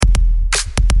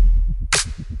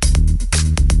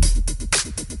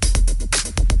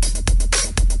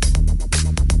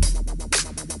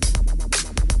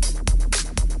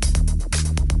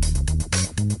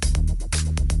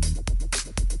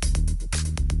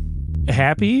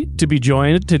happy to be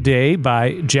joined today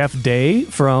by Jeff Day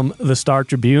from the Star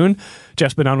Tribune.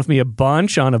 Jeff's been on with me a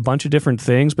bunch of different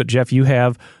things, but Jeff, you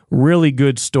have really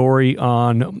good story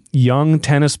on young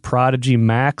tennis prodigy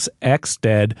Max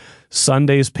Exsted,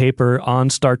 Sunday's paper on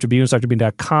Star Tribune,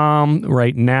 StarTribune.com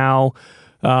right now.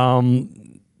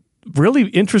 Really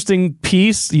interesting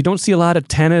piece. You don't see a lot of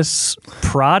tennis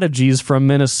prodigies from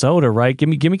Minnesota, right? Give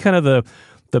me kind of the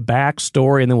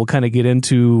backstory, and then we'll kind of get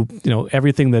into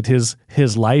everything that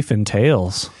his life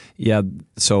entails. Yeah,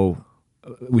 so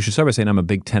we should start by saying I'm a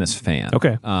big tennis fan.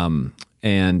 Okay.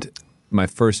 And my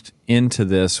first into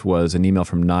this was an email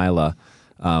from Nyla,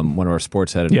 one of our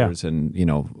sports editors, and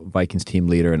Vikings team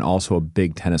leader, and also a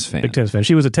big tennis fan. Big tennis fan.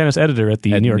 She was a tennis editor at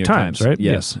the New York Times, right?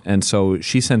 Yes. And so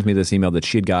she sends me this email that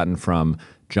she had gotten from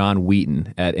John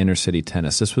Wheaton at Inner City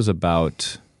Tennis. This was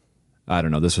about,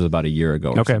 this was about a year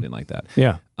ago or something like that.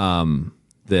 Yeah.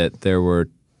 That there were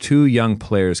two young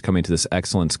players coming to this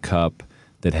Excellence Cup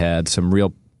that had some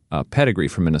real pedigree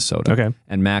from Minnesota. Okay.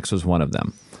 And Max was one of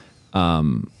them.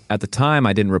 At the time,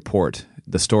 I didn't report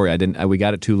the story. We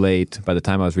got it too late. By the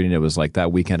time I was reading it, it was like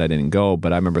that weekend I didn't go.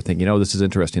 But I remember thinking, this is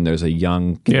interesting. There's a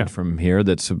young kid from here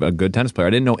that's a good tennis player. I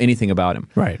didn't know anything about him.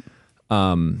 Right.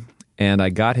 And I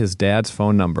got his dad's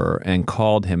phone number and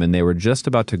called him, and they were just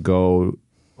about to go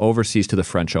overseas to the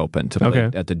French Open to play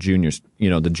at the juniors,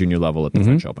 the junior level at the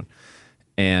French Open.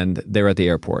 And they were at the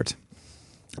airport.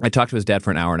 I talked to his dad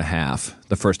for an hour and a half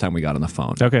the first time we got on the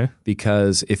phone. Okay.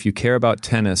 Because if you care about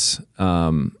tennis,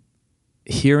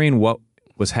 hearing what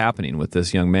was happening with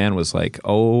this young man was like,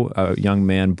 a young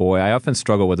man, boy. I often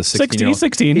struggle with a 16-year-old. He's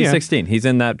 16, He's 16. He's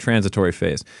in that transitory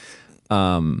phase.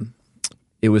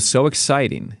 It was so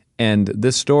exciting. And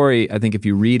this story, I think if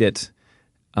you read it,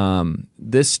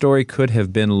 this story could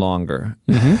have been longer.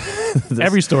 Mm-hmm.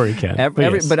 Every story can.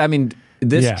 But I mean,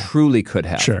 this truly could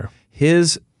have. Sure.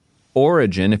 His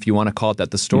origin, if you want to call it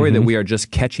that, the story that we are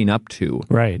just catching up to,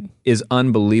 is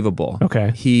unbelievable.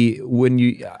 Okay. The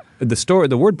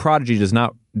word prodigy does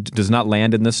not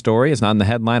land in this story. It's not in the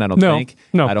headline. I don't think.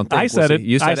 No, I don't think. I said it.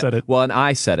 You said it. Well, and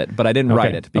I said it, but I didn't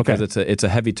write it because it's a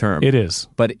heavy term. It is.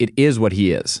 But it is what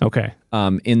he is. Okay.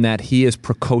 In that he is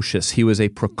precocious. He was a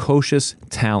precocious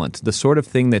talent. The sort of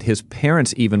thing that his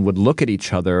parents even would look at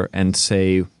each other and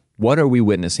say, "What are we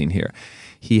witnessing here?"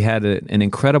 He had an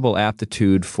incredible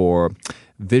aptitude for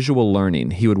visual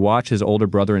learning. He would watch his older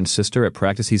brother and sister at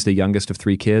practice. He's the youngest of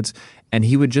three kids. And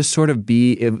he would just sort of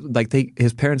be like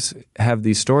his parents have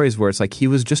these stories where it's like he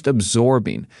was just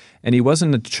absorbing. And he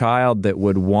wasn't a child that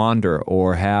would wander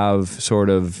or have sort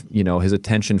of, his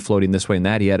attention floating this way and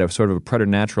that. He had a sort of a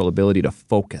preternatural ability to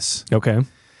focus. Okay.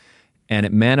 And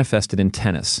it manifested in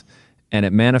tennis. And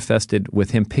it manifested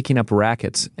with him picking up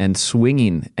rackets and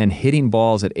swinging and hitting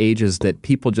balls at ages that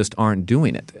people just aren't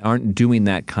doing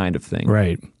that kind of thing.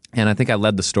 Right. And I think I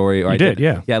led the story. You did.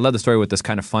 Yeah, I led the story with this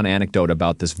kind of fun anecdote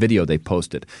about this video they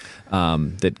posted it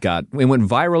went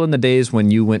viral in the days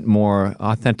when you went more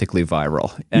authentically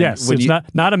viral. And yes, it's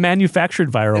not a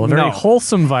manufactured viral, a very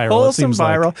wholesome viral. Wholesome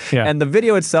viral. Like. Yeah. And the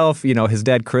video itself, his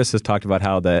dad Chris has talked about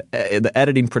how the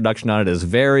editing production on it is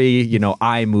very,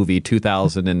 iMovie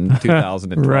 2000 and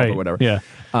 2012 or whatever. Yeah.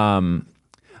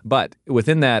 But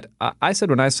within that, I said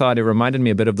when I saw it, it reminded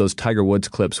me a bit of those Tiger Woods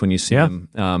clips when you see him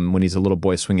when he's a little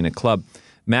boy swinging a club.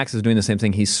 Max is doing the same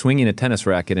thing. He's swinging a tennis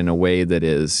racket in a way that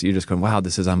is, you're just going, wow,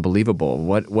 this is unbelievable.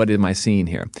 What am I seeing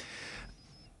here?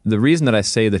 The reason that I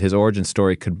say that his origin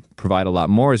story could provide a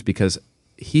lot more is because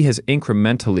he has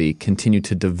incrementally continued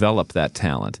to develop that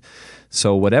talent.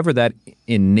 So whatever that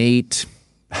innate,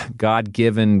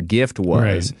 God-given gift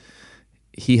was,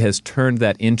 he has turned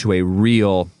that into a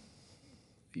real,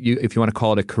 if you want to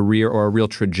call it a career or a real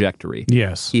trajectory.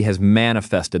 Yes. He has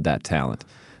manifested that talent.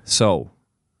 So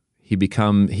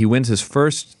he wins his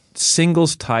first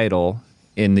singles title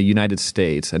in the United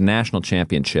States, a national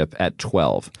championship at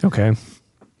 12. Okay.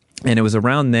 And it was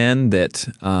around then that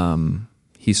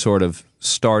he sort of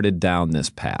started down this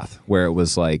path where it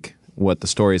was like what the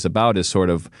story is about is sort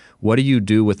of what do you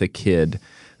do with a kid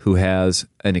who has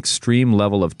an extreme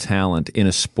level of talent in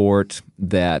a sport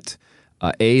that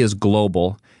A, is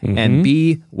global, and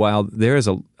B, while there is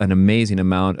an amazing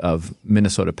amount of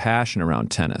Minnesota passion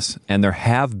around tennis, and there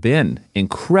have been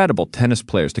incredible tennis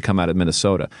players to come out of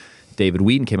Minnesota. David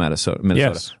Wheaton came out of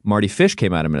Minnesota. Yes. Marty Fish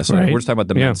came out of Minnesota. Right. We're just talking about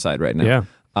the men's side right now.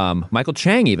 Yeah. Michael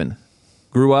Chang even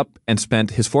grew up and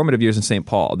spent his formative years in St.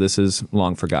 Paul. This is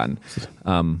long forgotten.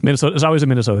 Minnesota. There's always a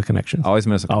Minnesota connection. Always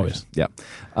Minnesota connection. Yeah.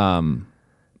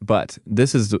 But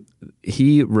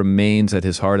he remains at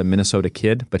his heart a Minnesota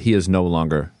kid, but he is no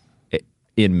longer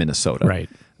in Minnesota. Right.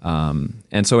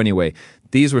 And so anyway,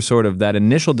 these were sort of that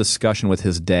initial discussion with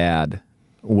his dad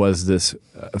was this,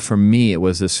 for me, it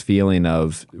was this feeling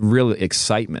of real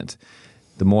excitement.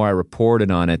 The more I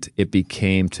reported on it, it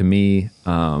became to me,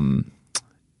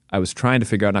 I was trying to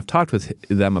figure out, and I've talked with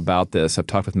them about this, I've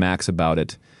talked with Max about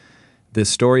it. This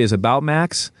story is about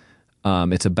Max,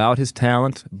 it's about his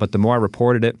talent, but the more I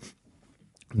reported it,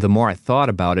 the more I thought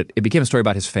about it, it became a story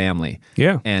about his family.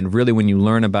 Yeah. And really when you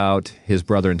learn about his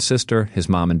brother and sister, his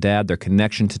mom and dad, their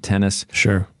connection to tennis.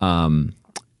 Sure.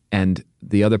 And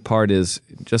the other part is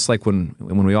just like when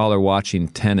we all are watching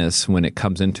tennis, when it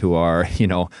comes into our,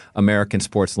 American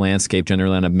sports landscape,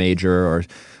 generally on a major or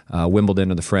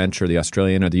Wimbledon or the French or the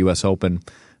Australian or the U.S. Open,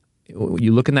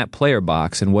 you look in that player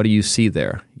box and what do you see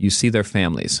there? You see their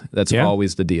families. That's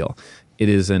always the deal. It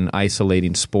is an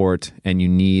isolating sport and you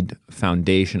need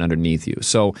foundation underneath you.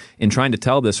 So in trying to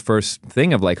tell this first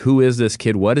thing of like, who is this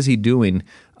kid? What is he doing?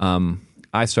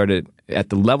 I started at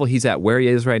the level he's at, where he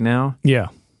is right now. Yeah.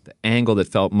 The angle that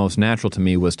felt most natural to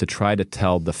me was to try to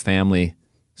tell the family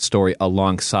story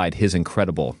alongside his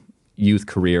incredible youth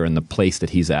career and the place that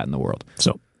he's at in the world.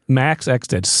 So Max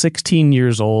Exsted, 16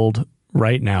 years old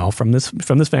right now, from this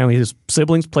family. His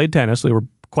siblings played tennis. They were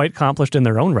quite accomplished in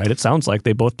their own right. It sounds like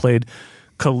they both played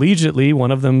collegiately.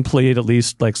 One of them played at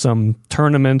least like some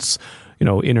tournaments,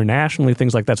 internationally,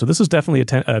 things like that. So this is definitely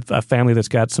a family that's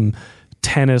got some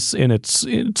tennis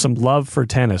in some love for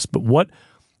tennis. But what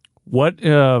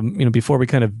before we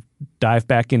kind of dive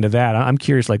back into that, I'm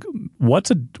curious, like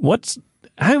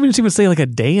I wouldn't even say like a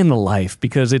day in the life,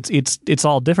 because it's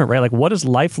all different, right? Like, what is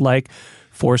life like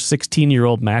for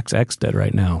 16-year-old Max Exsted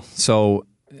right now? So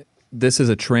this is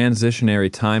a transitionary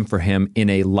time for him in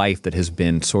a life that has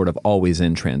been sort of always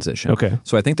in transition. Okay.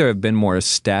 So I think there have been more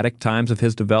static times of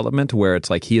his development where it's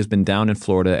like he has been down in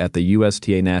Florida at the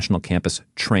USTA National Campus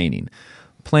training,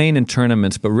 playing in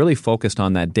tournaments, but really focused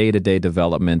on that day-to-day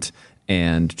development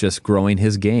and just growing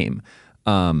his game.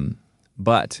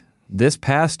 But this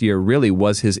past year really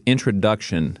was his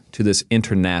introduction to this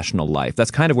international life.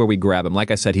 That's kind of where we grab him.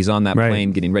 Like I said, he's on that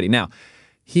plane getting ready. Now,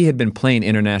 he had been playing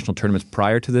international tournaments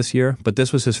prior to this year, but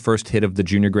this was his first hit of the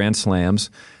Junior Grand Slams.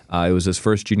 It was his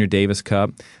first Junior Davis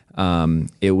Cup.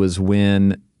 It was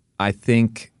when I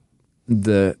think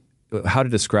how to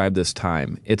describe this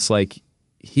time, it's like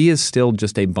he is still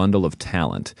just a bundle of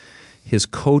talent. His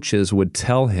coaches would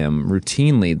tell him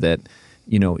routinely that,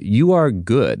 you are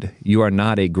good. You are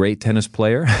not a great tennis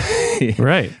player.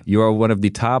 Right. You are one of the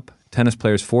top tennis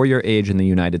players for your age in the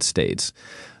United States.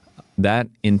 That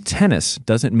in tennis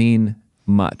doesn't mean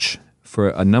much for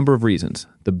a number of reasons.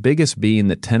 The biggest being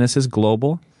that tennis is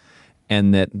global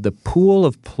and that the pool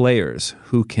of players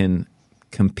who can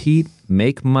compete,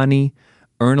 make money,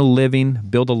 earn a living,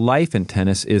 build a life in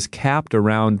tennis is capped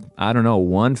around,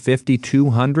 150,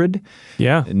 200.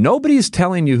 Yeah. Nobody's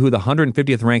telling you who the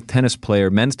 150th ranked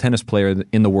men's tennis player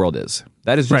in the world is.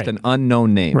 That is just an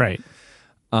unknown name. Right.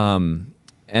 And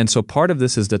so part of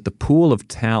this is that the pool of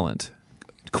talent.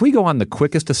 Can we go on the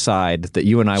quickest aside that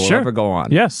you and I will ever go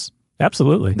on? Yes,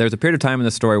 absolutely. There's a period of time in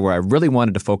the story where I really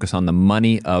wanted to focus on the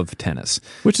money of tennis,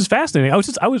 which is fascinating.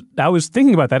 I was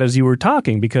thinking about that as you were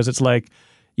talking, because it's like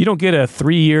you don't get a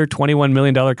 3-year, $21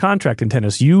 million contract in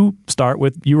tennis. You start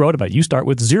with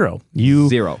zero.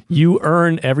 Zero. You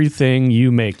earn everything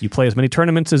you make. You play as many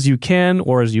tournaments as you can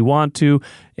or as you want to,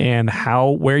 and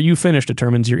where you finish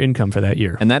determines your income for that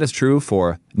year. And that is true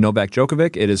for Novak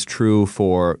Djokovic. It is true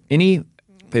for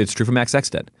It's true for Max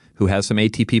Exsted, who has some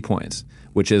ATP points,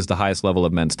 which is the highest level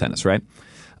of men's tennis, right?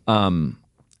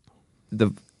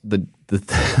 The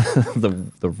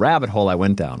rabbit hole I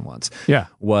went down once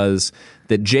was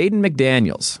that Jaden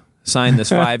McDaniels signed this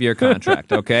 5-year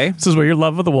contract, okay? This is where your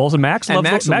love of the Wolves, and Max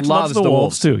loves the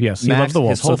Wolves too. Yes, he loves the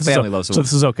Wolves. His whole family loves the Wolves.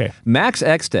 So this is okay. Max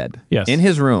Exsted, in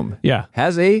his room,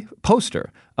 has a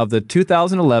poster of the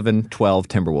 2011-12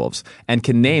 Timberwolves and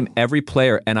can name every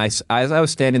player. And as I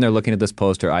was standing there looking at this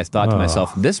poster, I thought to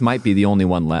myself, this might be the only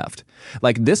one left.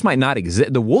 Like, this might not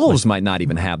exist. The Wolves might not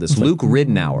even have this. Luke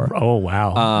Ridnour. Oh,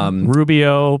 wow.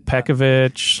 Rubio,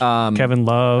 Pekovic, Kevin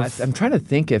Love. I'm trying to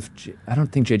think I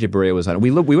don't think J.J. Barea was on it.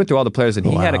 We went through all the players, and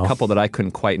he had a couple that I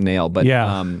couldn't quite nail. But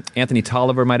Anthony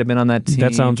Tolliver might have been on that team.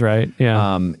 That sounds right,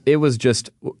 yeah. It was just...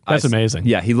 That's amazing.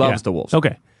 Yeah, he loves the Wolves.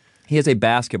 Okay. He is a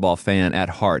basketball fan at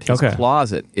heart. His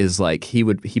closet is like, he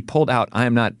pulled out,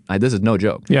 this is no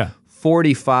joke. Yeah.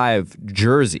 45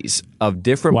 jerseys of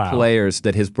different players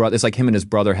that his brother, it's like him and his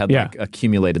brother had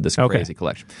accumulated this crazy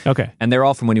collection. Okay. And they're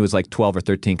all from when he was like 12 or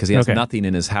 13 because he has nothing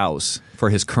in his house for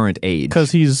his current age.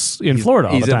 Because he's in Florida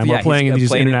all the time. We're playing in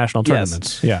these international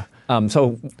tournaments. Yes.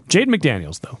 So Jaden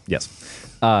McDaniels, though. yes,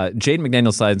 Jaden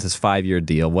McDaniels signs his 5-year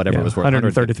deal, whatever it was worth,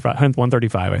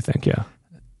 135, I think. Yeah.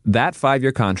 That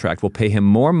 5-year contract will pay him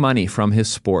more money from his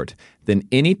sport than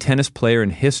any tennis player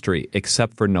in history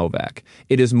except for Novak.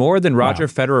 It is more than Roger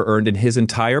Federer earned in his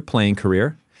entire playing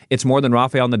career. It's more than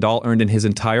Rafael Nadal earned in his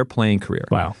entire playing career.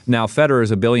 Wow. Now, Federer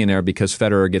is a billionaire because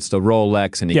Federer gets the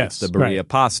Rolex and he gets the Barilla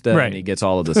pasta and he gets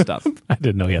all of this stuff. I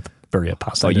didn't know he had the Barilla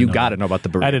pasta. Oh, you got to know about the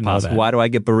Barilla pasta. I didn't know that. Why do I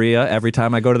get Barilla every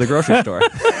time I go to the grocery store?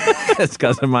 It's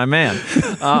because of my man.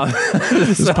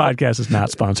 This podcast is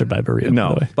not sponsored by Barilla, no,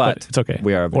 by the way, but it's okay.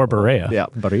 We are. Or Barilla. Yeah,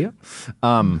 Barilla.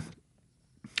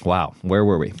 Wow, where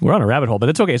were we? We're on a rabbit hole, but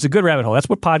it's okay. It's a good rabbit hole. That's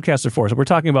what podcasts are for. So we're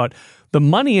talking about the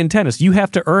money in tennis. You have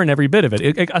to earn every bit of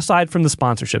it, aside from the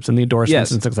sponsorships and the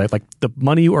endorsements and things like the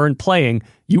money you earn playing,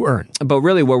 you earn. But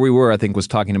really where we were, I think, was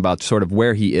talking about sort of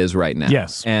where he is right now.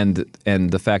 Yes. And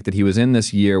the fact that he was in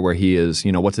this year where he is,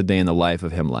 what's a day in the life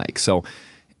of him like? So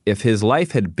if his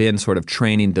life had been sort of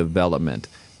training development,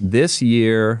 this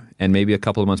year and maybe a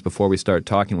couple of months before we start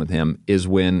talking with him is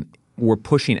when we're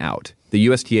pushing out. The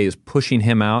USTA is pushing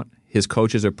him out. His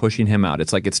coaches are pushing him out.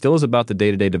 It's like it still is about the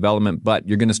day-to-day development, but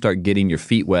you're going to start getting your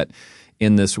feet wet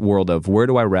in this world of where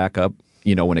do I rack up,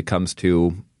 when it comes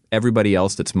to everybody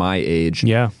else that's my age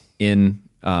in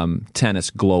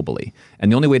tennis globally.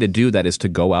 And the only way to do that is to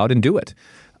go out and do it.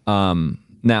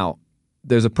 Now,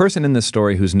 there's a person in this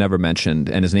story who's never mentioned,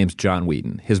 and his name's John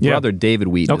Wheaton. His brother, David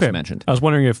Wheaton, is mentioned. I was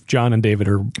wondering if John and David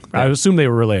are... I assume they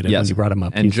were related when you brought him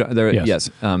up. And it's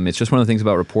just one of the things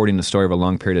about reporting the story of a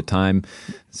long period of time.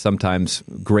 Sometimes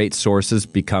great sources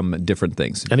become different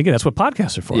things. And again, that's what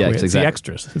podcasts are for. Yeah, it's exactly. the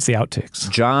extras. It's the outtakes.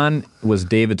 John was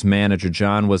David's manager.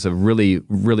 John was a really,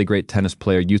 really great tennis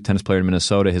player, youth tennis player in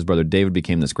Minnesota. His brother David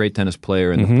became this great tennis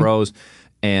player in the pros.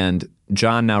 And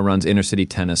John now runs Inner City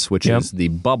Tennis, which is the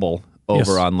bubble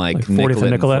over on like 40th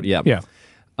and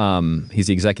Nicollet. He's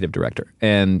the executive director.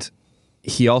 And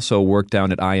he also worked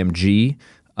down at IMG,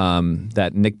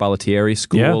 that Nick Bollettieri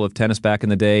school of tennis back in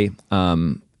the day.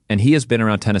 And he has been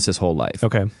around tennis his whole life.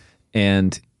 Okay.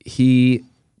 And he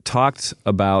talked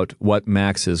about what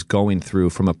Max is going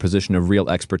through from a position of real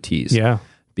expertise. Yeah.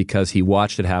 Because he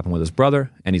watched it happen with his brother,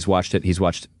 and he's watched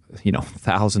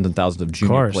thousands and thousands of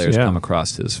junior players come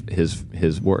across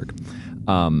his work.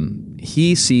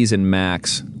 He sees in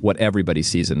Max what everybody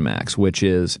sees in Max, which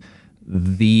is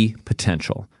the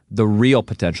potential, the real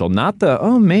potential, not the,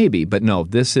 oh, maybe, but no,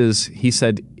 this is, he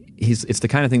said, it's the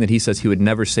kind of thing that he says he would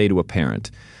never say to a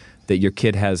parent, that your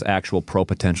kid has actual pro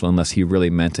potential unless he really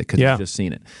meant it because he's just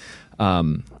seen it.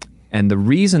 And the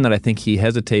reason that I think he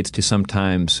hesitates to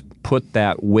sometimes put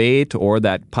that weight or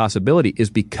that possibility is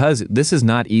because this is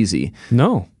not easy.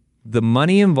 No. The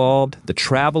money involved, the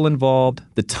travel involved,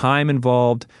 the time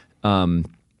involved,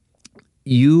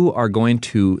 you are going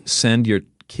to send your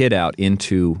kid out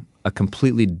into a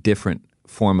completely different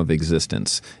form of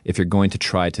existence if you're going to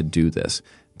try to do this.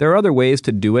 There are other ways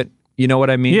to do it. You know what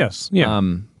I mean? Yes. Yeah.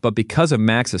 But because of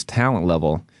Max's talent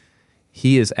level,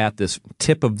 he is at this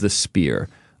tip of the spear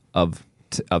of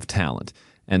talent.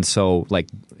 And so, like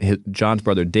John's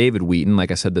brother, David Wheaton,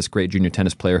 like I said, this great junior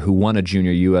tennis player who won a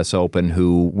junior U.S. Open,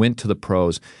 who went to the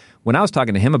pros. When I was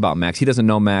talking to him about Max, he doesn't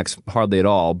know Max hardly at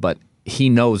all, but he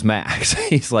knows Max.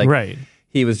 He's like,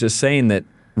 he was just saying that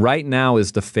right now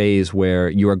is the phase where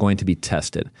you are going to be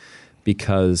tested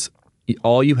because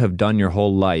all you have done your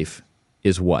whole life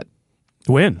is what?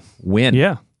 Win.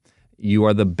 Yeah. You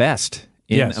are the best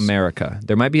in America.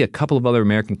 There might be a couple of other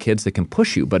American kids that can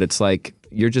push you, but it's like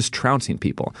you're just trouncing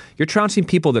people. You're trouncing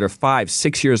people that are 5,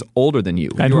 6 years older than you.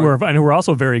 And who are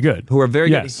also very good. Who are very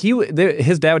good.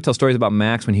 His dad would tell stories about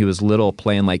Max when he was little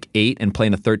playing like 8 and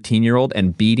playing a 13-year-old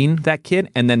and beating that kid.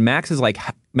 And then Max was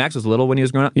little when he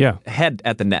was growing up, head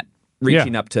at the net,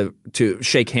 reaching up to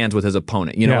shake hands with his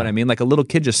opponent. You know what I mean? Like a little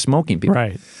kid just smoking people.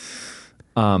 Right.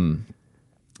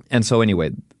 And so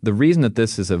anyway, the reason that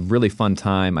this is a really fun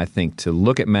time, I think, to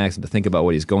look at Max and to think about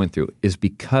what he's going through is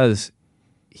because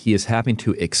he is having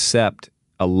to accept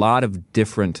a lot of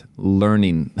different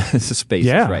learning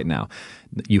spaces right now.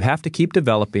 You have to keep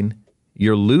developing.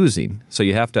 You're losing, so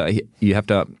you have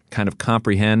to kind of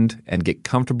comprehend and get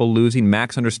comfortable losing.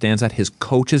 Max understands that. His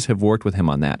coaches have worked with him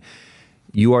on that.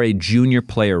 You are a junior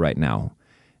player right now.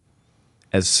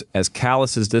 As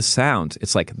callous as this sounds,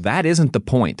 it's like that isn't the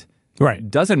point.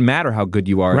 Right. Doesn't matter how good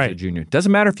you are as a junior.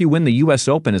 Doesn't matter if you win the U.S.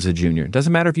 Open as a junior.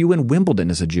 Doesn't matter if you win Wimbledon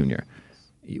as a junior.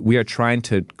 We are trying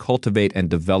to cultivate and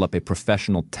develop a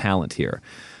professional talent here.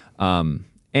 And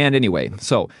anyway,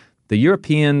 so the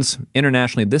Europeans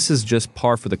internationally, this is just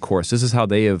par for the course. This is how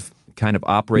they have kind of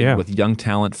operated with young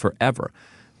talent forever.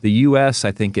 the U.S.,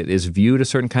 I think it is viewed a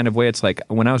certain kind of way. It's like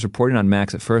when I was reporting on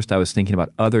Max at first, I was thinking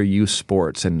about other youth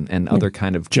sports and other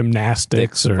kind of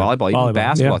gymnastics or volleyball, even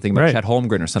basketball. Yeah, Thinking about Chet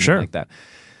Holmgren or something like that.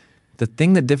 The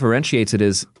thing that differentiates it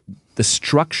is the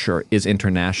structure is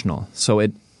international. So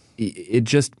it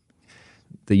just,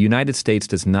 the United States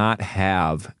does not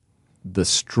have the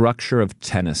structure of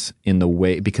tennis in the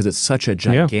way, because it's such a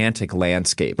gigantic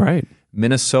landscape. Right.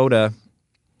 Minnesota,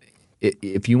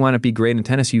 if you want to be great in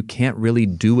tennis, you can't really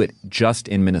do it just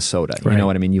in Minnesota. You know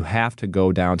what I mean? You have to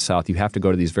go down south. You have to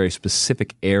go to these very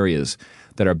specific areas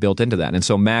that are built into that. And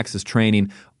so Max's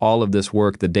training, all of this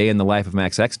work, the day in the life of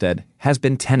Max Exsted has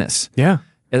been tennis. Yeah.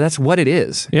 And that's what it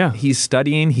is. Yeah. He's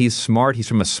studying. He's smart. He's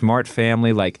from a smart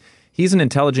family. Like, he's an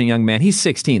intelligent young man. He's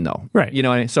 16, though. Right. You know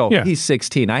what I mean? So he's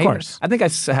 16. Of course. I think I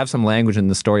have some language in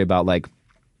the story about, like,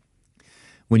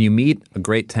 when you meet a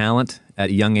great talent at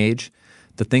a young age,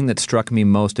 the thing that struck me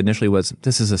most initially was,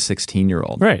 this is a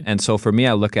 16-year-old. Right. And so for me,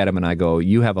 I look at him and I go,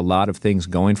 you have a lot of things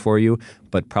going for you,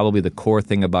 but probably the core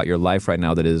thing about your life right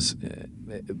now that is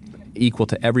equal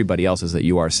to everybody else is that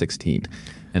you are 16.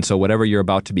 And so whatever you're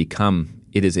about to become,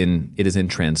 it is in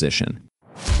transition.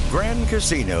 Grand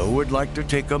Casino would like to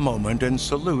take a moment and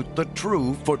salute the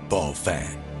true football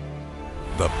fan.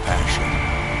 The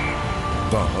passion,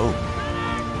 the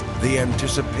hope, the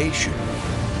anticipation,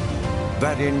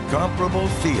 that incomparable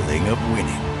feeling of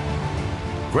winning.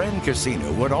 Grand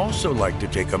Casino would also like to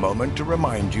take a moment to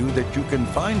remind you that you can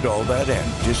find all that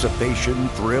anticipation,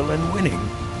 thrill, and winning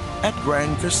at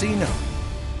Grand Casino.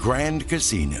 Grand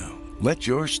Casino, let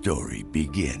your story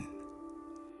begin.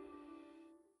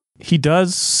 He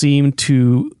does seem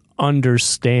to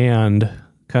understand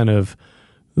kind of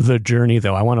the journey,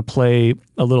 though. I want to play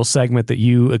a little segment a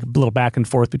little back and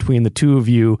forth between the two of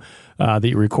you that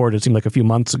you recorded, it seemed like a few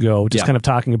months ago, just kind of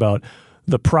talking about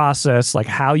the process, like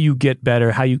how you get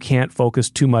better, how you can't focus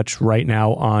too much right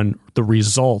now on the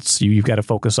results. You've got to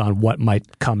focus on what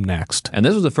might come next. And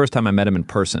this was the first time I met him in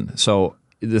person. So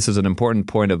this is an important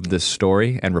point of this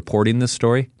story and reporting this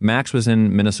story. Max was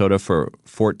in Minnesota for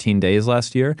 14 days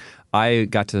last year. I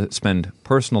got to spend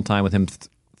personal time with him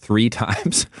 3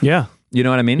 times. Yeah. You know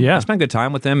what I mean? Yeah. I spent good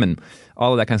time with him and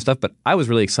all of that kind of stuff, but I was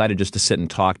really excited just to sit and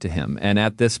talk to him. And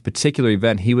at this particular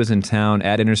event, he was in town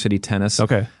at Inner City Tennis.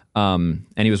 Okay. And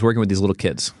he was working with these little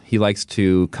kids. He likes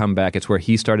to come back. It's where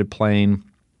he started playing.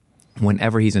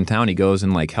 Whenever he's in town, he goes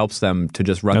and like helps them to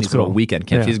just run these little weekend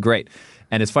camps. He's great.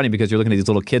 And it's funny because you're looking at these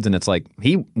little kids and it's like,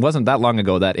 he wasn't that long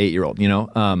ago, that 8-year-old, you know?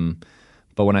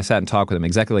 But when I sat and talked with him,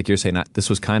 exactly like you're saying, this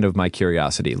was kind of my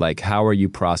curiosity. Like, how are you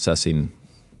processing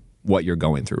what you're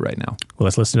going through right now? Well,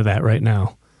 let's listen to that right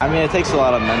now. I mean, it takes a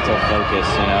lot of mental focus,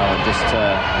 you know, just to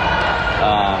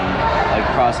like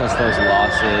process those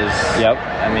losses. Yep.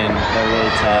 I mean, they're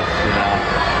really tough, you know.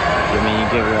 I mean, you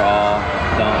give your all,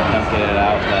 don't get it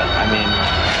out, but I mean,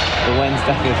 the wins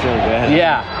definitely feel good.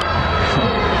 Yeah.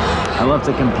 I love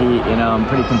to compete, you know. I'm a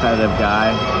pretty competitive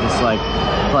guy. Just like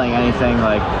playing anything,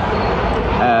 like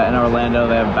in Orlando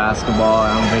they have basketball.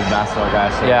 I'm a big basketball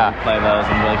guy, so I play those.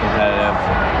 I'm really competitive.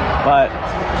 But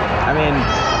I mean,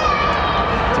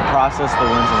 to process the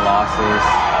wins and losses,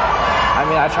 I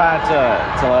mean, I try not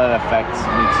to let it affect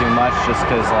me too much, just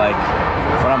because like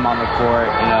when I'm on the court,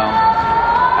 you know,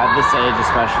 at this age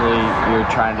especially, you're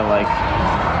trying to like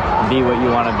be what you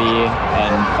want to be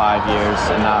in 5 years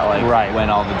and not like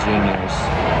win all the juniors,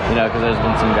 you know, because there's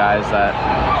been some guys that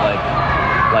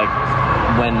like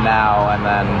win now, and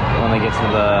then when they get to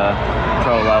the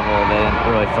pro level, they didn't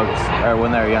really focus, or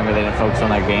when they were younger, they didn't focus on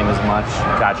their game as much.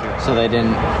 Gotcha. So they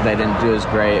didn't do as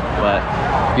great. But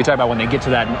you talk about when they get to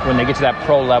that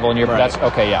pro level, and that's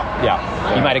okay.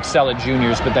 Yeah. You might excel at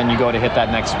juniors, but then you go to hit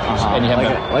that next piece, and you have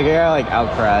like a guy like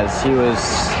Alcaraz. He was,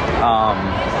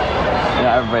 you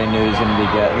know, everybody knew he was going to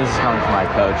be good. This is coming from my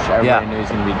coach. Everybody knew he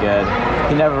was going to be good.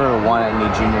 He never won any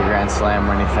junior Grand Slam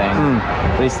or anything.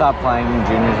 But he stopped playing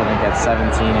juniors, I think, at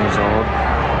 17 years old.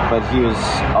 But he was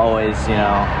always, you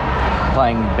know,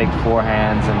 playing big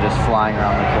forehands and just flying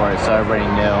around the court. So everybody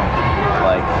knew,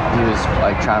 like, he was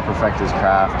like trying to perfect his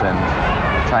craft and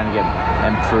trying to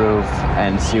improve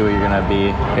and see what you're going to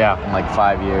be in like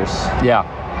 5 years. Yeah.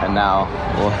 And now,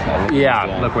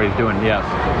 look what he's doing. Yeah.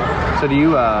 So do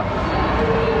you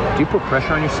put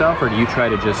pressure on yourself, or do you try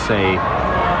to just say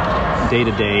day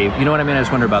to day? You know what I mean? I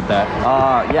just wonder about that.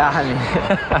 Yeah.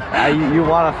 I mean, you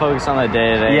want to focus on the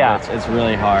day to day. Yeah. But it's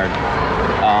really hard.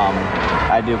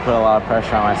 I do put a lot of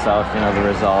pressure on myself. You know, the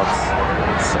results.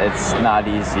 It's not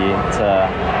easy to,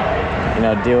 you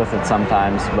know, deal with it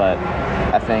sometimes. But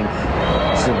I think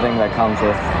it's the thing that comes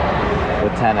with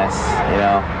with tennis, you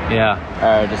know. Yeah.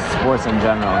 Or just sports in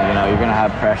general, you know. You're gonna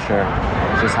have pressure.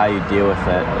 It's just how you deal with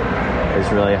it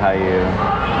is really how you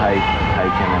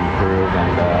can improve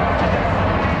and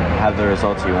have the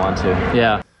results you want to.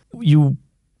 Yeah. You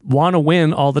want to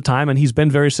win all the time, and he's been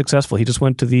very successful. He just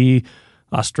went to the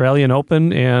Australian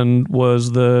Open and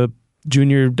was the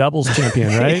junior doubles champion,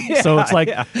 right? So it's like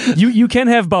you can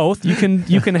have both. You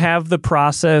can have the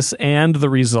process and the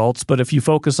results, but if you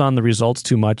focus on the results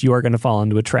too much, you are going to fall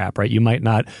into a trap, right? You might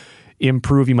not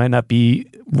improve. You might not be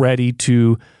ready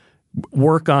to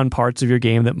work on parts of your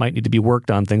game that might need to be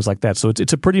worked on, things like that. So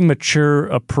it's a pretty mature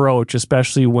approach,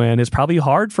 especially when it's probably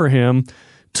hard for him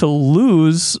to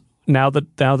lose now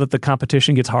that the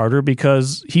competition gets harder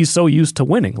because he's so used to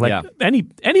winning. Like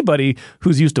anybody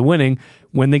who's used to winning,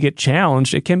 when they get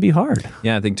challenged, it can be hard.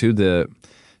 Yeah, I think too,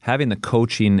 having the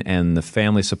coaching and the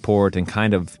family support and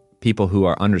kind of people who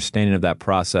are understanding of that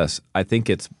process, I think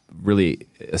it's really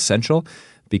essential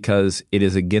because it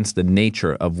is against the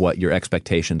nature of what your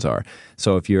expectations are.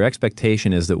 So if your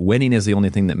expectation is that winning is the only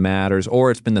thing that matters,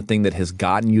 or it's been the thing that has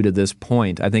gotten you to this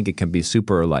point, I think it can be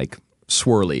super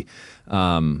swirly.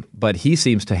 But he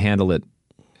seems to handle it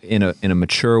in a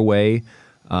mature way.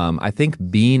 I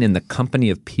think being in the company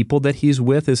of people that he's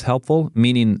with is helpful,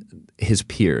 meaning his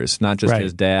peers, not just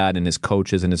his dad and his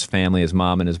coaches and his family, his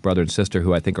mom and his brother and sister,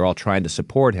 who I think are all trying to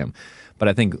support him. But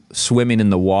I think swimming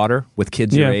in the water with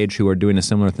kids your age who are doing a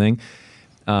similar thing.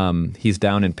 He's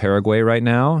down in Paraguay right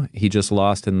now. He just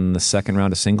lost in the second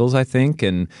round of singles, I think.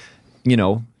 And,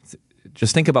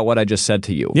 just think about what I just said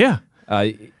to you. Yeah.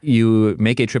 You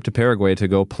make a trip to Paraguay to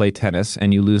go play tennis,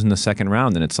 and you lose in the second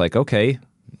round, and it's like, okay,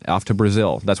 off to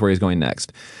Brazil. That's where he's going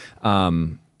next.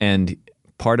 And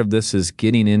part of this is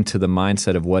getting into the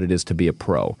mindset of what it is to be a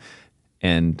pro.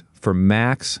 And for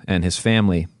Max and his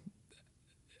family,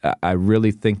 I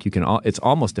really think it's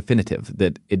almost definitive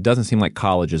that it doesn't seem like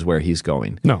college is where he's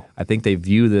going. No. I think they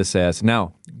view this as,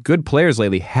 now, good players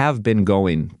lately have been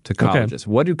going to colleges.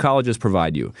 Okay. What do colleges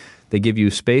provide you? They give you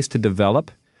space to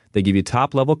develop. They give you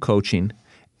top-level coaching.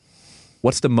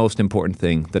 What's the most important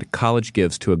thing that a college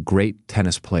gives to a great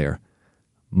tennis player?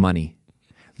 Money.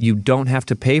 You don't have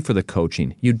to pay for the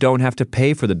coaching. You don't have to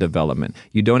pay for the development.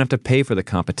 You don't have to pay for the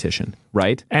competition,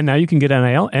 right? And now you can get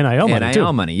NIL money, too.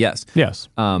 NIL money, yes. Yes.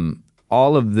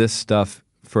 All of this stuff,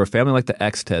 for a family like the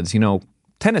Exsteds,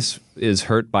 tennis is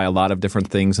hurt by a lot of different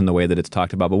things in the way that it's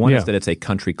talked about, but one is that it's a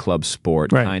country club sport,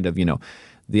 kind of,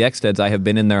 The Exsteds, I have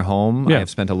been in their home. I have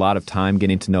spent a lot of time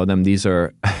getting to know them. These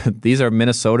are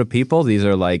Minnesota people. These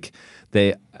are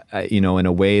they, in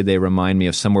a way, they remind me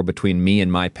of somewhere between me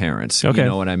and my parents. Okay. You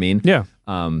know what I mean? Yeah.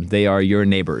 They are your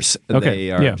neighbors. Okay.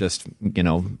 They are just,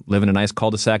 live in a nice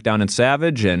cul-de-sac down in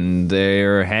Savage, and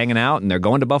they're hanging out, and they're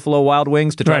going to Buffalo Wild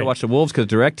Wings to try to watch the Wolves because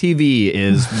DirecTV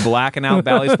is blacking out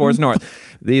Valley Sports North.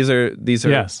 These are.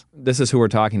 Yes. This is who we're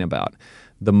talking about.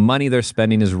 The money they're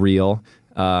spending is real.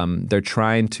 They're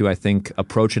trying to, I think,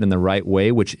 approach it in the right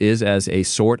way, which is as a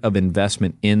sort of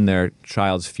investment in their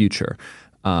child's future.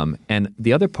 And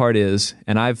the other part is,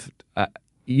 and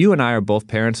you and I are both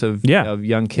parents of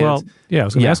young kids. Well, I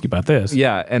was going to ask you about this.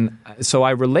 Yeah, and so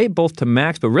I relate both to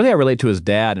Max, but really I relate to his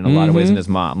dad in a lot of ways and his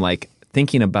mom.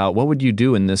 Thinking about what would you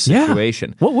do in this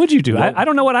situation? What would you do? I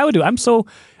don't know what I would do.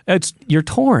 You're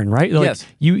torn, right? Yes.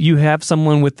 You have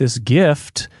someone with this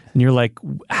gift, and you're like,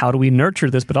 how do we nurture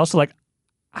this? But also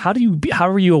how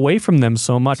are you away from them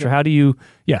so much, or how do you?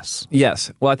 Yes.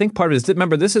 Well, I think part of it is,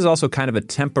 remember, this is also kind of a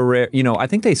temporary. I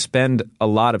think they spend a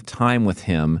lot this time with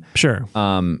him. Sure.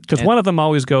 Because one of them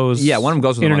always goes. Yeah, one of them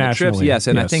goes with him on the trips. Yes,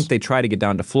 and yes. I think they try to get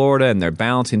down to Florida, and they're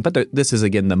balancing. But this is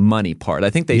again the money part. I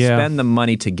think they spend the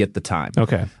money to get the time.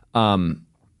 Okay.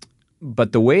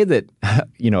 But the way that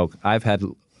I've had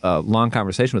a long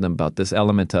conversation with them about this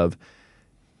element of,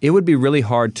 it would be really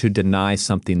hard to deny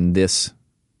something this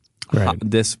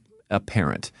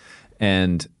apparent.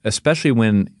 And especially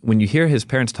when you hear his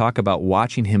parents talk about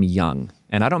watching him young,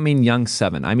 and I don't mean young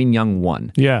 7, I mean young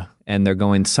 1. Yeah. And they're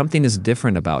going, something is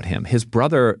different about him. His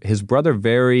brother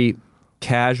very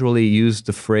casually used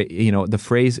the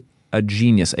phrase a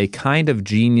genius, a kind of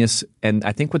genius. And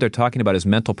I think what they're talking about is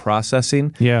mental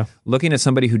processing. Yeah. Looking at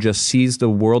somebody who just sees the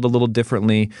world a little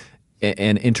differently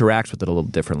and interacts with it a little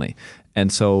differently.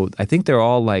 And so I think they're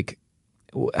all like,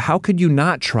 how could you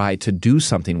not try to do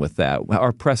something with that?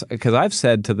 Or press, because I've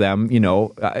said to them,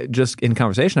 just in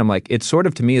conversation, I'm like, it sort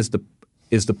of to me is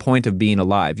the point of being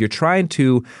alive. You're trying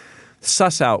to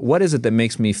suss out what is it that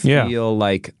makes me feel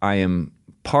like I am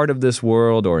part of this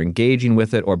world, or engaging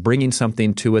with it, or bringing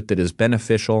something to it that is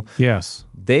beneficial. Yes.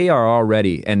 They are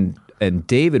already, and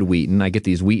David Wheaton, I get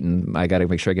these Wheaton, I got to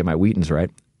make sure I get my Wheatons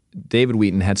right. David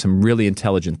Wheaton had some really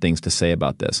intelligent things to say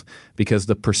about this, because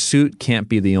the pursuit can't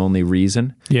be the only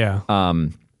reason. Yeah.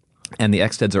 And the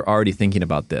Exsteds are already thinking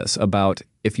about this, about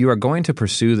if you are going to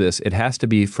pursue this, it has to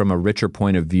be from a richer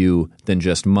point of view than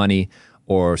just money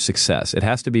or success. It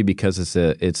has to be because it's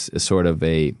a sort of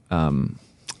a, I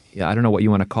don't know what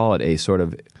you want to call it, a sort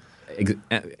of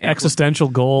existential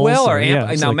goals. Well,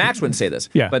 now Max wouldn't say this,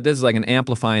 yeah. but this is like an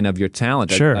amplifying of your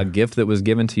talent, Sure. a gift that was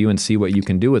given to you, and see what you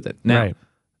can do with it. Now, right.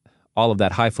 all of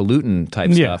that highfalutin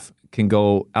type stuff can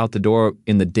go out the door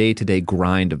in the day-to-day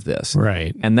grind of this.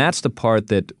 Right. And that's the part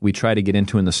that we try to get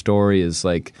into in the story is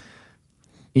like,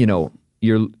 you're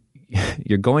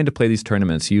going to play these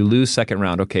tournaments. You lose second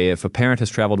round. Okay, if a parent has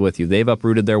traveled with you, they've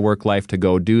uprooted their work life to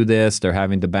go do this. They're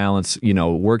having to balance,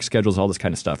 work schedules, all this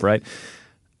kind of stuff, right?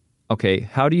 Okay,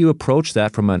 how do you approach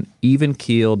that from an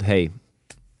even-keeled, hey,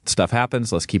 stuff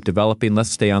happens, let's keep developing, let's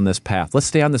stay on this path. Let's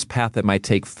stay on this path that might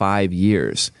take 5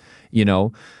 years,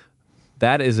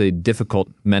 That is a difficult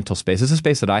mental space. It's a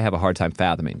space that I have a hard time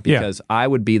fathoming, because I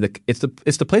would be it's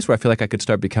the place where I feel like I could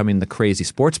start becoming the crazy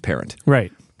sports parent.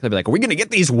 Right. I'd be like, are we going to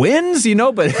get these wins?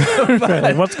 But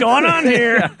Like, what's going on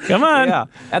here? Come on. Yeah.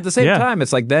 At the same time,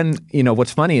 it's like then,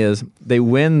 what's funny is they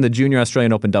win the Junior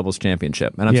Australian Open Doubles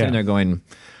Championship. And I'm sitting there going,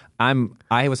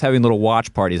 I was having little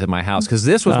watch parties at my house, because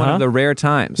this was one of the rare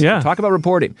times. Yeah. Talk about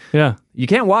reporting. Yeah. You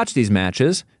can't watch these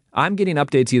matches. I'm getting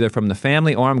updates either from the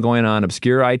family, or I'm going on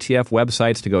obscure ITF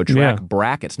websites to go track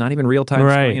brackets, not even real time.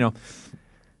 Right.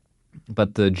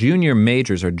 But the junior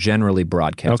majors are generally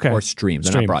broadcast or streamed.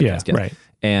 They're not broadcast yet. Right.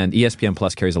 And ESPN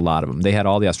Plus carries a lot of them. They had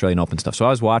all the Australian Open stuff. So I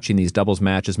was watching these doubles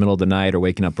matches middle of the night or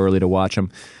waking up early to watch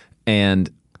them. And,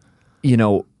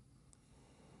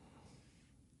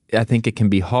 I think it can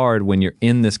be hard when you're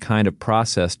in this kind of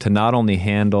process to not only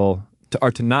handle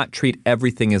to not treat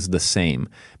everything as the same.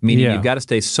 Meaning you've got to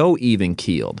stay so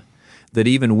even-keeled that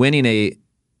even winning a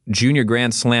junior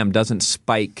Grand Slam doesn't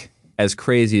spike as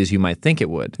crazy as you might think it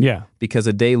would. Yeah. Because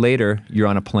a day later, you're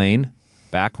on a plane,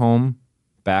 back home,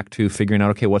 back to figuring out,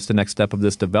 okay, what's the next step of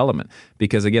this development?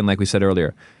 Because again, like we said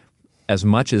earlier, as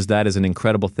much as that is an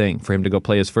incredible thing for him to go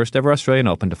play his first ever Australian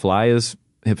Open, to fly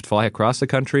across the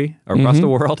country or across the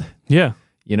world. Yeah.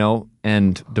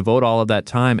 And devote all of that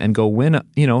time and go win,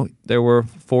 there were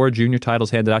 4 junior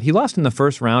titles handed out. He lost in the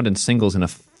first round in singles in a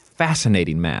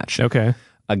fascinating match. Okay.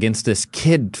 Against this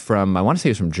kid from, I want to say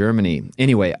he was from Germany.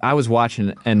 Anyway, I was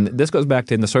watching, and this goes back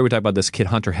to, in the story we talked about this kid,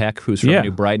 Hunter Heck, who's from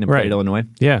New Brighton and played at Illinois.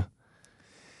 Yeah.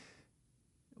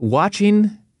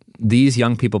 Watching these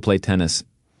young people play tennis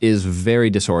is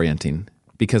very disorienting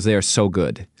because they are so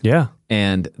good. Yeah.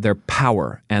 And their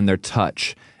power and their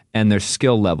touch and their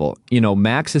skill level.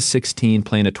 Max is 16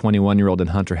 playing a 21-year-old in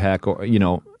Hunter Heck,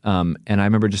 and I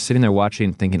remember just sitting there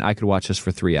watching, thinking I could watch this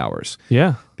for 3 hours.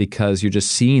 Yeah. Because you're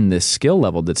just seeing this skill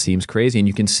level that seems crazy, and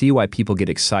you can see why people get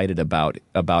excited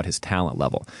about his talent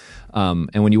level.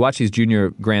 And when you watch these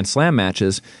junior Grand Slam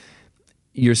matches,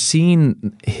 you're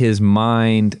seeing his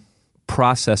mind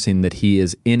processing that he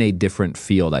is in a different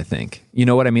field, I think. You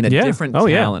know what I mean? A different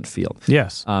talent field.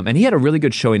 Yes. And he had a really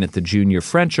good showing at the Junior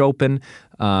French Open.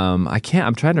 I'm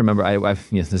trying to remember.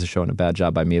 This is showing a bad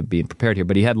job by me of being prepared here,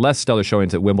 but he had less stellar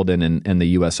showings at Wimbledon and the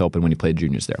U.S. Open when he played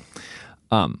juniors there.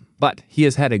 But he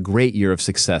has had a great year of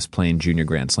success playing junior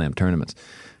Grand Slam tournaments.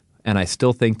 And I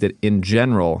still think that in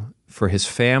general, for his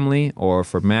family or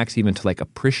for Max even to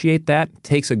appreciate that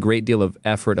takes a great deal of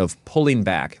effort of pulling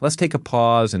back. Let's take a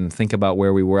pause and think about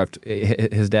where we were.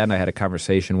 His dad and I had a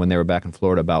conversation when they were back in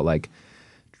Florida about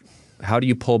how do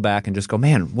you pull back and just go,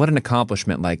 man, what an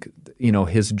accomplishment.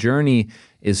 His journey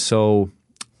is so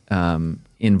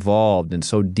involved and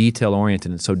so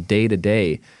detail-oriented and so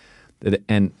day-to-day.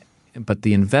 But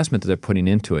the investment that they're putting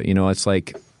into it, it's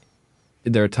like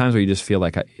there are times where you just feel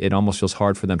like it almost feels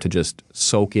hard for them to just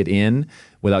soak it in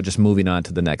without just moving on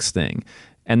to the next thing.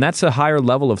 And that's a higher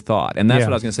level of thought. And that's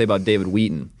what I was going to say about David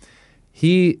Wheaton.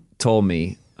 He told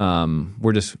me,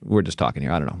 we're just talking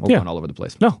here. I don't know. We're going all over the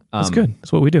place. No, that's good.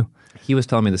 That's what we do. He was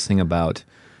telling me this thing about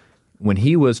when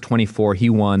he was 24, he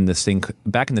won this thing.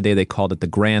 Back in the day, they called it the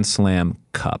Grand Slam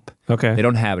Cup. Okay. They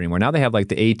don't have it anymore. Now they have the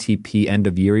ATP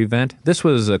end-of-year event. This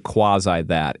was a quasi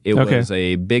that. It was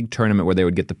a big tournament where they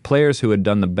would get the players who had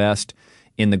done the best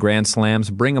in the Grand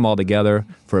Slams, bring them all together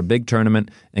for a big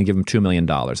tournament, and give them $2 million.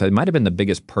 It might have been the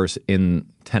biggest purse in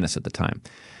tennis at the time.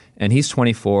 And he's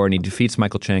 24, and he defeats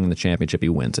Michael Chang in the championship. He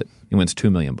wins it. He wins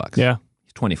 $2 million. Yeah.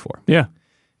 He's 24. Yeah.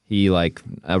 He,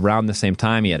 around the same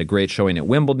time, he had a great showing at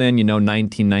Wimbledon.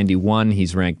 1991,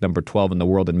 he's ranked number 12 in the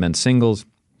world in men's singles.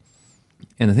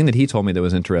 And the thing that he told me that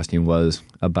was interesting was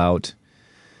about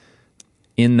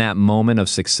in that moment of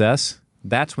success,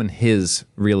 that's when his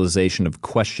realization of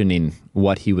questioning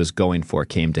what he was going for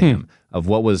came to him. Of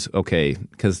what was okay,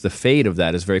 because the fate of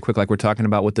that is very quick. Like we're talking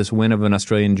about with this win of an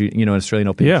Australian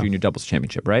Open junior doubles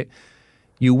championship, right?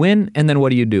 You win, and then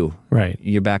what do? Right.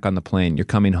 You're back on the plane. You're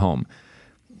coming home.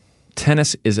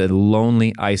 Tennis is a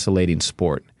lonely, isolating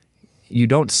sport. You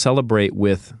don't celebrate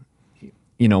with,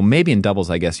 maybe in doubles,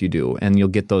 I guess you do, and you'll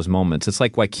get those moments. It's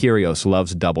like why Kyrgios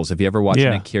loves doubles. Have you ever watched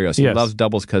Nick Kyrgios? He loves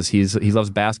doubles because he loves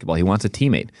basketball. He wants a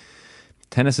teammate.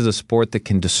 Tennis is a sport that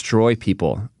can destroy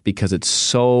people because it's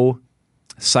so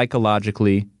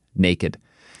psychologically naked.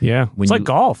 Yeah. It's like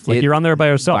golf. Like you're on there by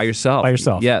yourself. By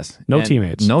yourself. Yes. No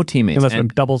teammates. No teammates. Unless in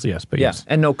doubles, yes. But yes.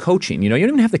 And no coaching. You don't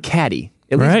even have the caddy.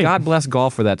 At least God bless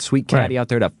golf for that sweet caddy out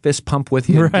there to fist pump with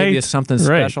you and give you something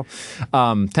special.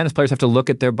 Tennis players have to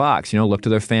look at their box, look to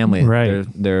their family,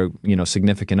 their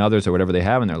significant others or whatever they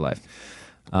have in their life.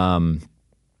 And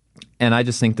I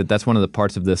just think that that's one of the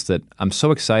parts of this that I'm so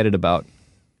excited about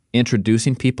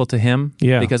introducing people to him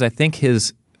because I think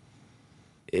his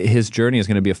journey is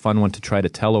going to be a fun one to try to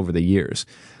tell over the years.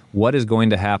 What is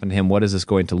going to happen to him? What is this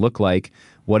going to look like?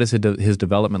 What does his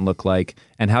development look like?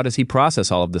 And how does he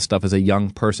process all of this stuff as a young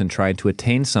person trying to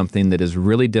attain something that is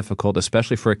really difficult,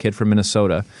 especially for a kid from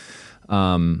Minnesota?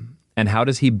 And how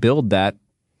does he build that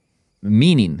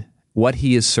meaning, what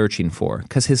he is searching for?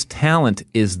 Because his talent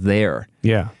is there.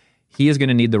 Yeah. He is going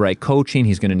to need the right coaching.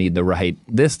 He's going to need the right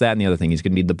this, that, and the other thing. He's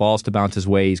going to need the balls to bounce his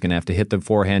way. He's going to have to hit the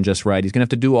forehand just right. He's going to have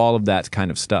to do all of that kind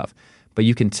of stuff. But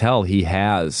you can tell he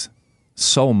has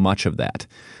so much of that.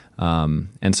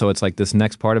 And so it's like this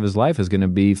next part of his life is going to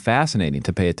be fascinating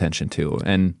to pay attention to.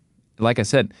 And like I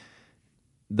said,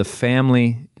 the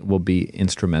family will be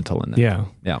instrumental in that.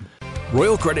 Yeah.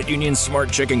 Royal Credit Union's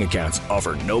smart checking accounts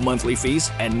offer no monthly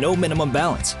fees and no minimum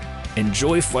balance.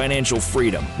 Enjoy financial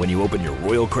freedom when you open your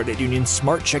Royal Credit Union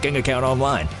smart checking account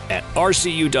online at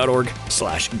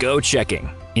rcu.org/go-checking.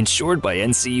 Insured by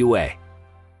NCUA.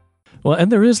 Well,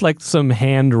 and there is like some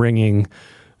hand-wringing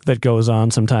that goes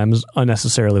on sometimes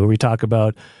unnecessarily where we talk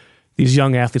about these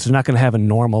young athletes are not going to have a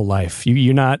normal life.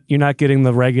 You're not getting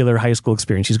the regular high school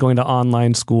experience. He's going to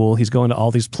online school. He's going to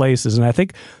all these places. And I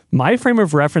think my frame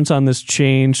of reference on this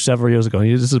changed several years ago.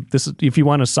 This is if you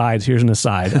want asides, here's an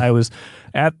aside.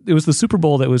 It was the Super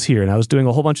Bowl that was here, and I was doing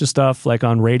a whole bunch of stuff like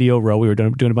on Radio Row. We were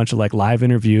doing a bunch of like live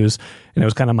interviews, and it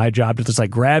was kind of my job to just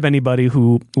like grab anybody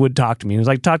who would talk to me. And it was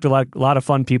like talk to a lot of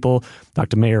fun people, talk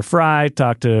to Mayor Fry,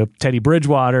 talk to Teddy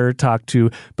Bridgewater,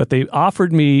 but they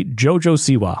offered me JoJo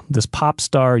Siwa, this pop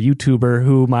star YouTuber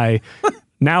who my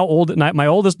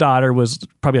oldest daughter was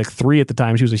probably like 3 at the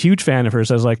time. She was a huge fan of hers.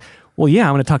 So I was like, well, yeah,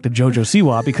 I'm going to talk to JoJo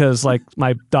Siwa because like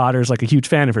my daughter's like a huge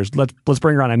fan of hers. Let's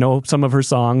bring her on. I know some of her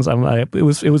songs. It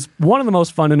was one of the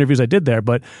most fun interviews I did there.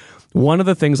 But one of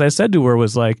the things I said to her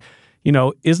was like,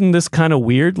 isn't this kind of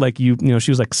weird? Like she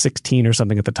was like 16 or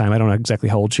something at the time. I don't know exactly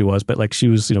how old she was, but like she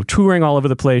was, touring all over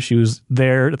the place. She was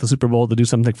there at the Super Bowl to do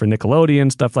something for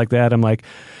Nickelodeon, stuff like that.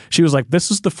 She was like, this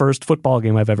is the first football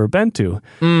game I've ever been to.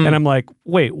 And I'm like,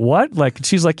 wait, what? Like,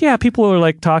 she's like, yeah, people are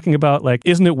like talking about like,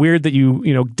 isn't it weird that you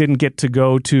didn't get to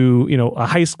go to, a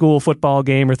high school football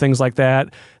game or things like that?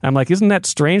 And I'm like, isn't that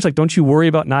strange? Like, don't you worry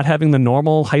about not having the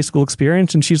normal high school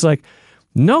experience? And she's like,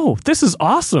 no, this is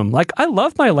awesome. Like, I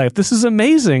love my life. This is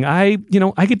amazing. I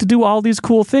get to do all these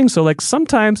cool things. So like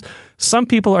sometimes some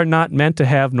people are not meant to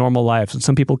have normal lives and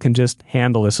some people can just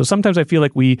handle this. So sometimes I feel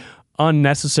like we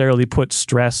unnecessarily put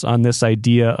stress on this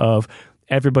idea of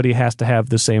everybody has to have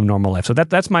the same normal life. So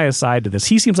that's my aside to this.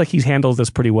 He seems like he handles this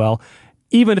pretty well,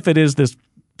 even if it is this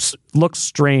looks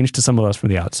strange to some of us from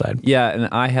the outside. Yeah, and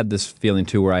I had this feeling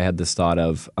too where I had this thought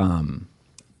of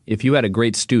if you had a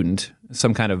great student,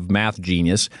 some kind of math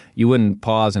genius, you wouldn't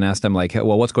pause and ask them like,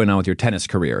 well, what's going on with your tennis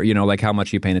career? Like how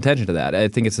much are you paying attention to that? I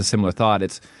think it's a similar thought.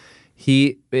 It's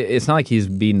not like he's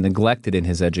being neglected in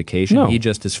his education. No. He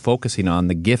just is focusing on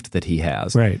the gift that he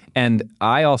has. Right. And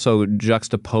I also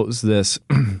juxtapose this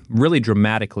really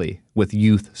dramatically with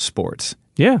youth sports.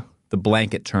 Yeah. The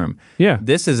blanket term. Yeah.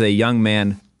 This is a young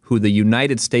man who the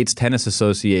United States Tennis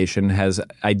Association has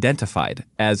identified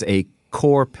as a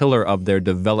core pillar of their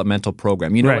developmental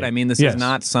program. You know what I mean? This is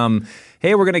not some,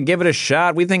 hey, we're going to give it a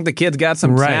shot. We think the kid's got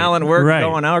some talent. We're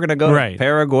going out. We're going to go to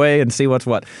Paraguay and see what's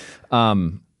what.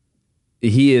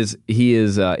 He is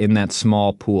in that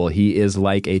small pool. He is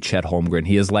like a Chet Holmgren.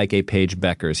 He is like a Paige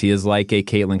Beckers. He is like a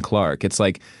Caitlin Clark. It's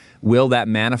like, will that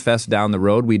manifest down the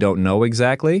road? We don't know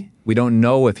exactly. We don't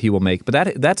know if he will make,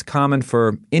 but that's common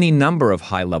for any number of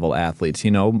high-level athletes.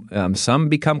 Some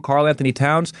become Karl Anthony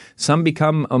Towns. Some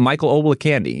become Michael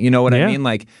Olowokandi. You know what I mean?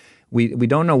 Like, we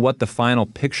don't know what the final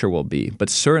picture will be, but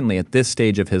certainly at this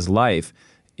stage of his life,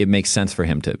 it makes sense for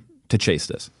him to to chase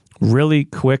this. Really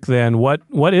quick then,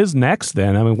 what is next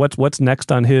then? I mean, what's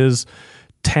next on his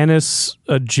tennis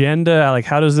agenda? Like,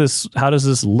 how does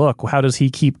this look? How does he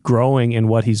keep growing in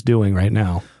what he's doing right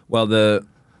now? Well, the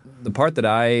part that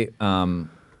I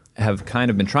have kind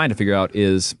of been trying to figure out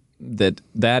is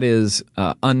that is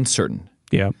uncertain.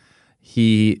 Yeah.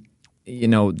 He,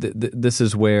 this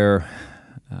is where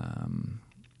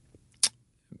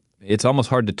it's almost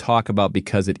hard to talk about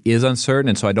because it is uncertain,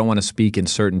 and so I don't want to speak in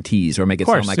certainties or make it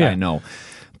sound like I know.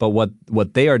 But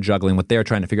what they are juggling, what they are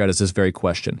trying to figure out is this very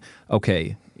question.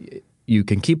 Okay, you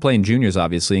can keep playing juniors,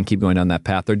 obviously, and keep going down that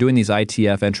path. They're doing these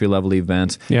ITF entry-level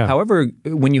events. Yeah. However,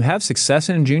 when you have success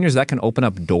in juniors, that can open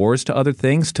up doors to other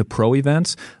things, to pro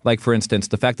events. Like, for instance,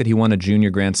 the fact that he won a junior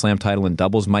Grand Slam title in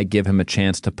doubles might give him a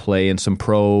chance to play in some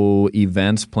pro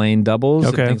events playing doubles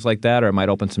and things like that, or it might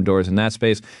open some doors in that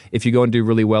space. If you go and do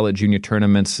really well at junior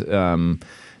tournaments,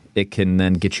 it can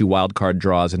then get you wild card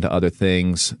draws into other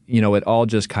things. It all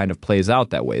just kind of plays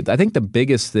out that way. I think the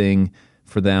biggest thing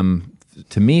for them,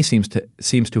 to me, seems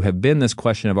to have been this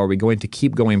question of, are we going to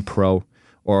keep going pro,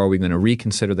 or are we going to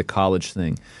reconsider the college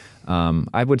thing?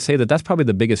 I would say that's probably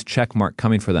the biggest check mark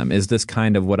coming for them. Is this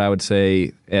kind of what I would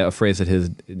say, a phrase that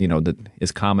that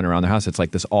is common around their house? It's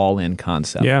like this all-in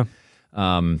concept. Yeah.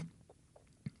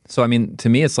 So I mean, to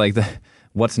me, it's like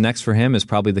what's next for him is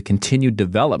probably the continued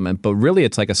development, but really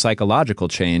it's like a psychological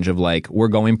change of like, we're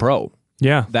going pro.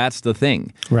 Yeah. That's the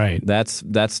thing. Right. That's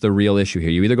the real issue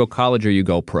here. You either go college or you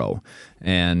go pro.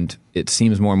 And it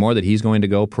seems more and more that he's going to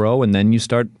go pro, and then you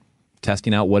start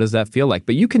testing out what does that feel like.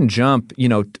 But you can jump,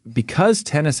 because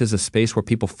tennis is a space where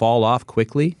people fall off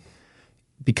quickly,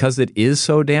 because it is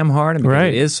so damn hard and because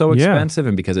it is so expensive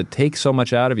and because it takes so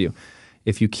much out of you.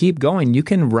 If you keep going, you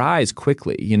can rise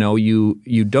quickly. You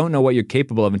don't know what you're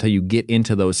capable of until you get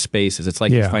into those spaces. It's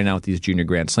like you're finding out with these junior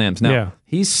Grand Slams. Now,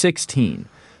 he's 16.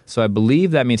 So I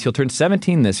believe that means he'll turn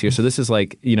 17 this year. So this is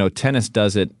like, tennis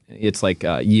does it. It's like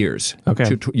years.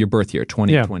 Okay. Your birth year,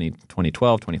 2020,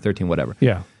 2012, 2013, whatever.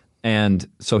 Yeah. And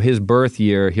so his birth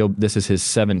year, this is his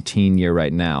 17 year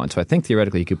right now. And so I think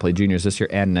theoretically he could play juniors this year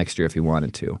and next year if he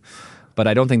wanted to. But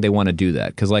I don't think they want to do that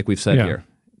because like we've said here,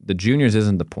 the juniors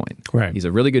isn't the point. Right. He's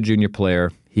a really good junior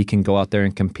player. He can go out there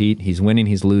and compete. He's winning,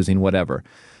 he's losing, whatever.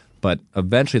 But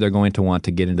eventually they're going to want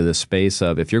to get into the space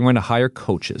of if you're going to hire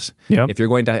coaches, if you're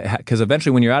going to because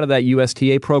eventually when you're out of that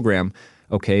USTA program,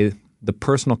 okay, the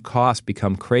personal costs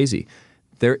become crazy.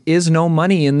 There is no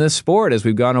money in this sport, as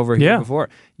we've gone over here before.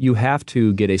 You have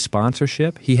to get a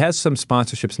sponsorship. He has some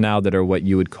sponsorships now that are what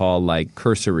you would call like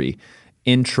cursory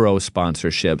intro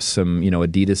sponsorships, some,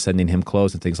 Adidas sending him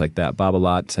clothes and things like that,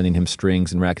 Babolat sending him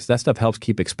strings and rackets. That stuff helps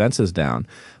keep expenses down,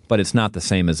 but it's not the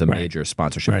same as a major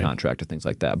sponsorship contract or things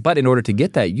like that. But in order to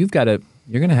get that, you're going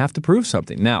to have to prove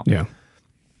something. Now,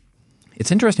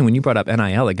 it's interesting when you brought up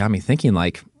NIL, it got me thinking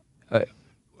like,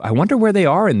 I wonder where they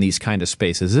are in these kind of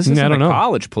spaces. This isn't a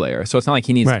college player, so it's not like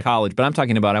he needs college, but I'm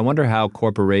talking about, I wonder how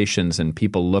corporations and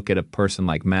people look at a person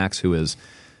like Max who is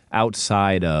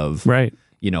outside of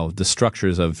the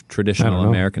structures of traditional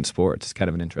American sports. It's kind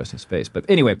of an interesting space. But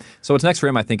anyway, so what's next for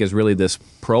him, I think, is really this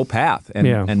pro path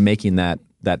and making that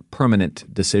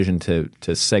permanent decision to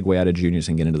segue out of juniors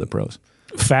and get into the pros.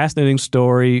 Fascinating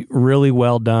story. Really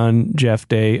well done, Jeff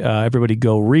Day. Everybody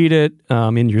go read it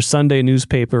in your Sunday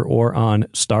newspaper or on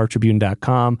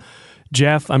StarTribune.com.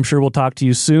 Jeff, I'm sure we'll talk to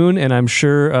you soon, and I'm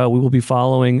sure we will be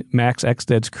following Max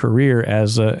Exsted's career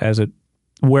as it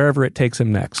wherever it takes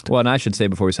him next. Well, and I should say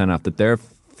before we sign off that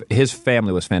his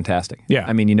family was fantastic. Yeah.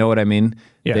 I mean, you know what I mean?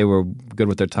 Yeah. They were good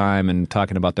with their time and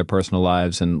talking about their personal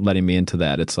lives and letting me into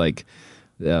that. It's like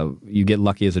you get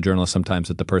lucky as a journalist sometimes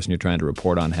that the person you're trying to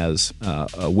report on has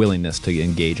a willingness to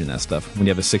engage in that stuff. When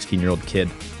you have a 16-year-old kid,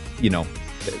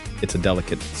 it's a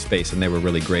delicate space, and they were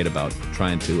really great about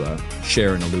trying to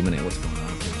share and illuminate what's going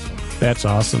on. So. That's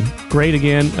awesome. Great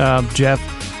again, Jeff.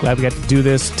 Glad we got to do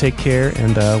this. Take care,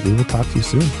 and we will talk to you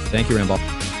soon. Thank you, Randall.